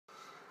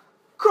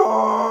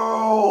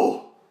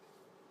Carl!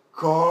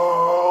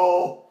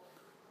 Carl!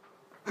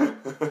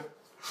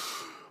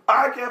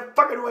 I can't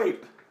fucking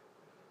wait!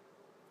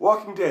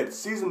 Walking Dead,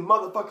 season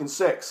motherfucking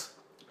 6.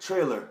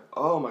 Trailer.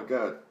 Oh my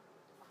god.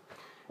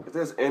 If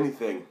there's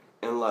anything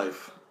in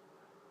life,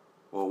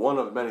 well, one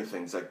of many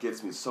things that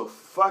gets me so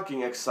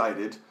fucking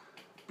excited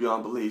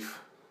beyond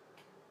belief,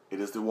 it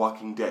is The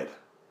Walking Dead.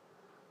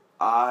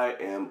 I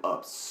am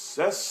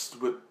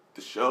obsessed with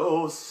the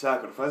show.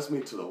 Sacrifice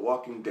me to the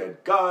Walking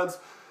Dead gods.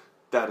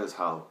 That is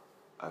how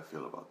I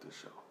feel about this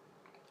show.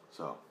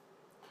 So,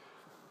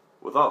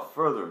 without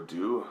further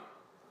ado,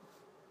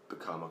 the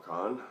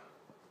Comic-Con.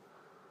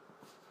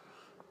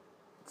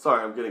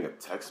 Sorry, I'm getting a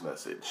text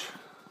message.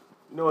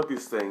 You know what,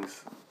 these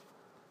things,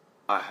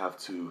 I have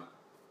to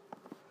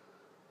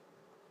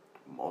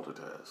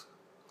multitask.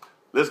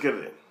 Let's get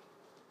it in.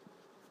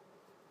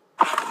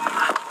 We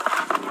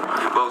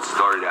both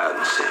started out in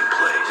the same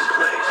place.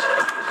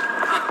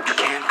 You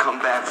can come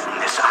back from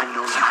this. I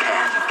know you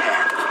can.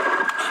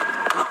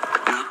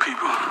 Good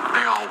people,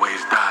 they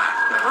always die.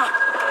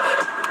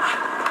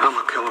 I'm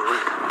a killer,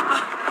 Rick.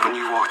 And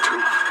you are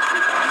too.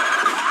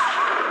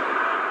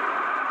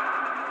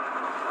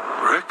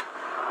 Rick?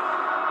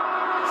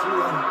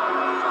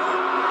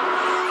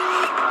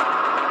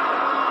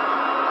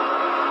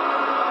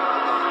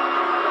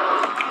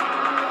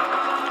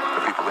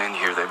 The people in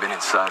here, they've been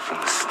inside from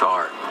the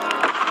start.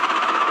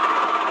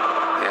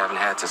 They haven't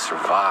had to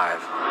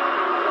survive.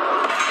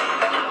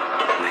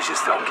 And they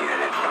just don't get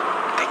it.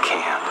 They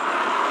can't.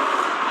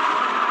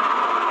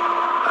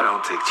 I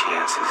don't take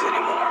chances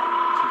anymore.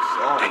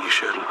 And you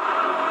shouldn't.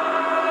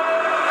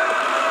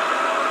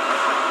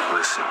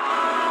 Listen.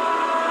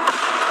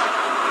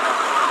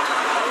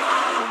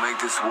 We'll make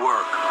this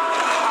work.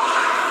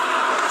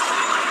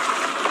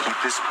 Keep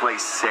this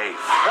place safe.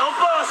 Help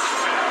us!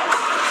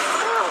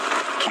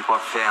 Keep our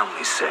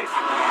families safe.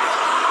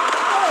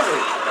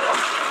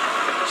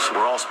 So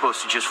we're all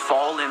supposed to just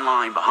fall in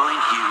line behind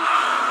you.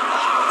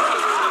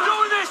 We're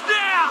doing this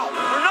now!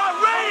 We're not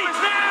ready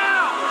now!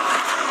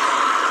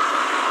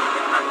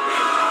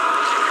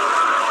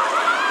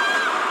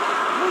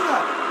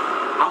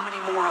 How many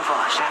more of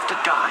us have to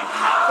die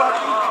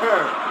Fucking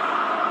care.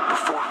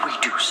 before we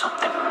do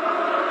something?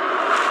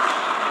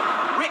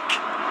 Rick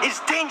is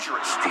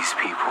dangerous. These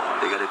people,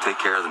 they gotta take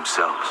care of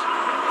themselves.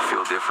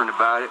 Feel different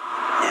about it?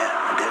 Yeah,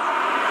 I do.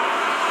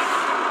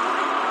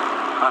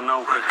 I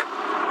know, Rick.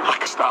 I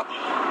can stop him.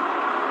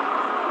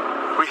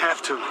 We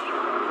have to.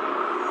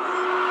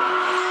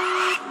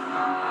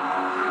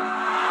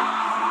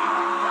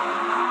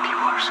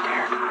 People are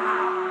scared.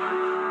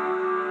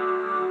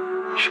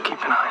 You should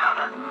keep an eye on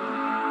her.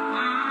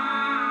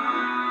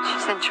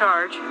 She's in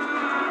charge.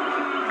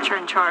 You're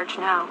in charge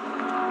now.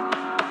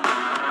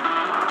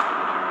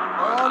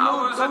 I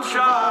was a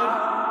child.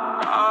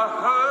 I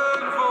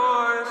heard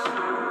voices.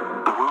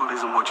 The world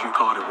isn't what you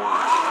thought it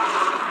was.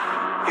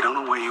 You don't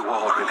know where you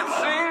are anymore.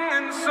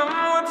 Singing,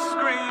 somewhat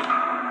scream.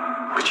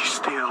 But you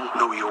still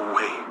know your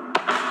way.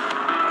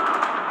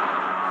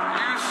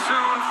 You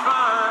soon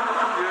find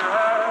you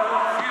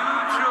have few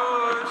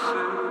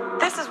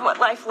choices. This is what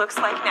life looks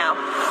like now.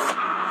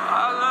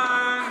 I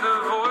learned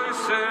the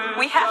voices.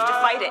 We have to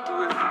fight it.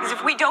 Because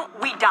if we don't,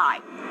 we die.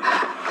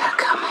 They're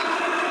coming.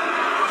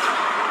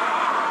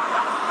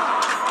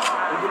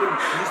 I'm getting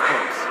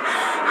goosebumps.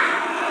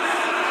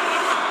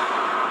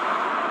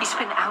 He's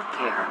been out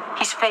there.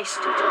 He's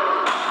faced it.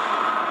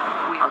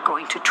 We are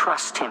going to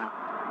trust him.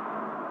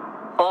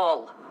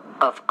 All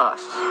of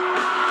us.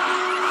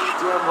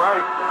 Damn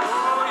right.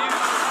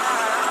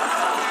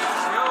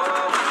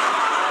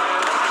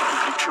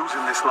 If you're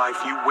choosing this life,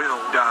 you will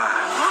die.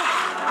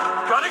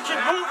 Gotta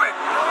keep moving!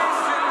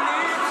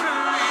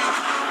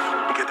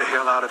 You get the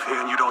hell out of here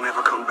and you don't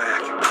ever come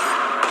back.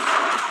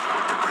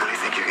 Really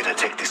think you're gonna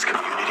take this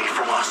community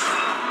from us?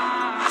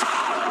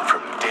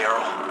 From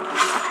Daryl?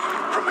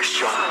 From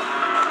Michonne?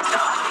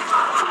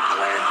 From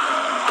Glenn?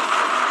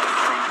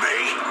 From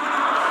me?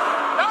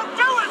 Don't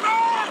do it,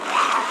 man!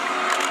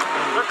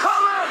 They're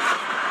coming!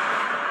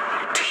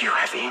 Do you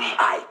have any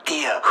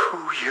idea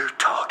who you're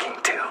talking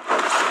to?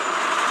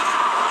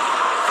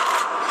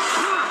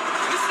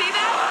 You see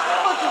that?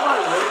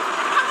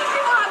 How many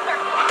people out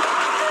there?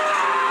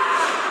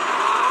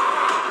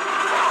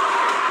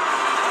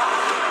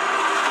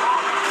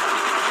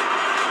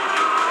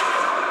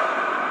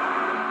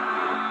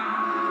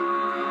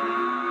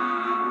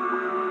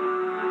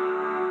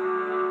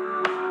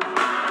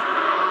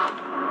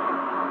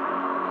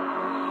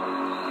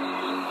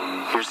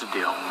 Here's the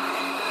deal.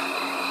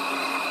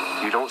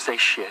 You don't say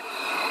shit,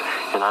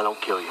 and I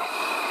don't kill you.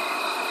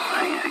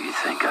 Who do you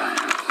think I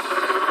am?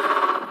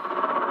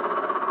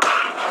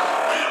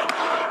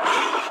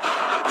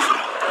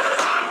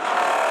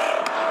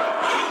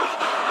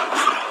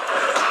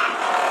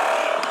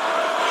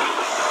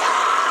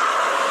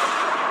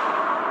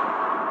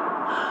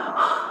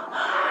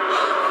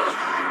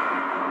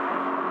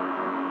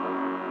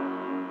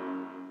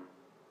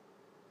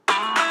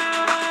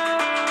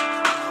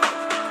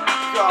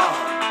 God.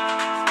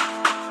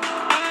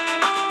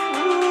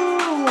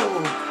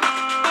 Ooh.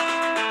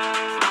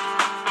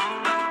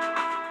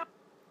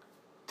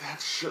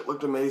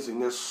 looked amazing.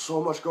 There's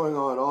so much going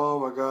on. Oh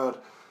my god.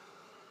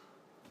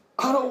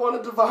 I don't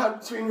want to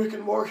divide between Rick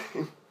and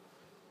Morgan.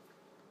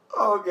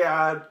 Oh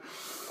god.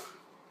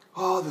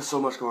 Oh, there's so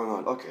much going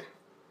on. Okay.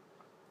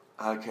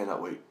 I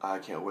cannot wait. I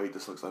can't wait.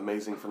 This looks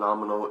amazing,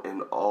 phenomenal,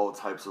 in all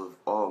types of...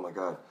 Oh my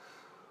god.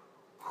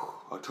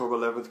 October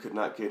 11th could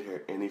not get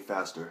here any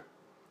faster.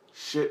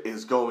 Shit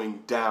is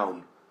going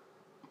down.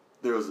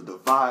 There is a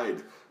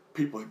divide.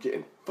 People are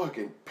getting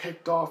fucking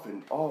picked off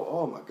and...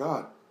 Oh my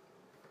god.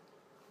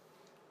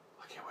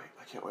 I can't wait.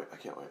 I can't wait. I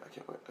can't wait. I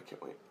can't wait. I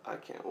can't wait. I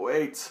can't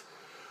wait.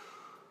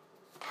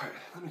 Alright,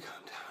 let me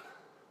calm down.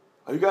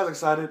 Are you guys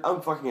excited?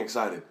 I'm fucking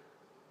excited.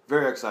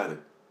 Very excited.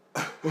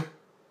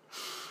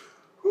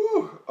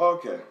 Whew,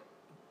 okay.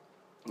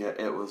 Yeah,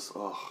 it was...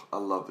 Oh, I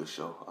love this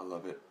show. I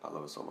love it. I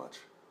love it so much.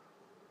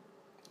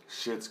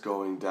 Shit's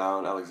going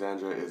down.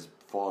 Alexandria is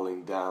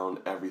falling down.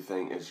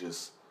 Everything is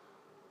just...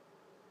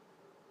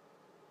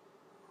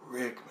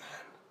 Rick,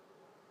 man.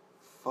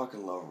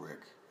 Fucking love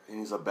Rick. And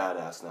he's a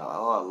badass now.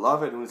 Oh, I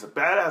love it when he's a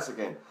badass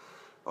again.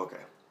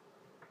 Okay.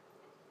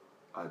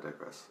 I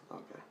digress.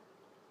 Okay.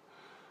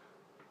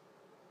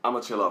 I'm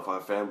gonna chill out for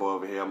a fanboy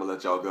over here. I'm gonna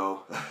let y'all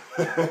go.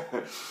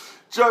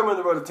 Join me on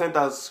the road to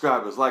 10,000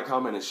 subscribers. Like,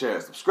 comment, and share.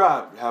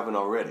 Subscribe if you haven't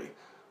already.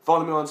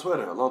 Follow me on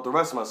Twitter, along with the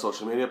rest of my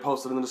social media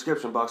posted in the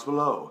description box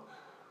below.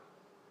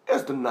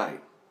 It's the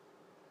night.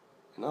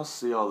 And I'll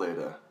see y'all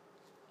later.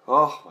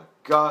 Oh my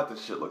god,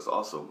 this shit looks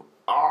awesome.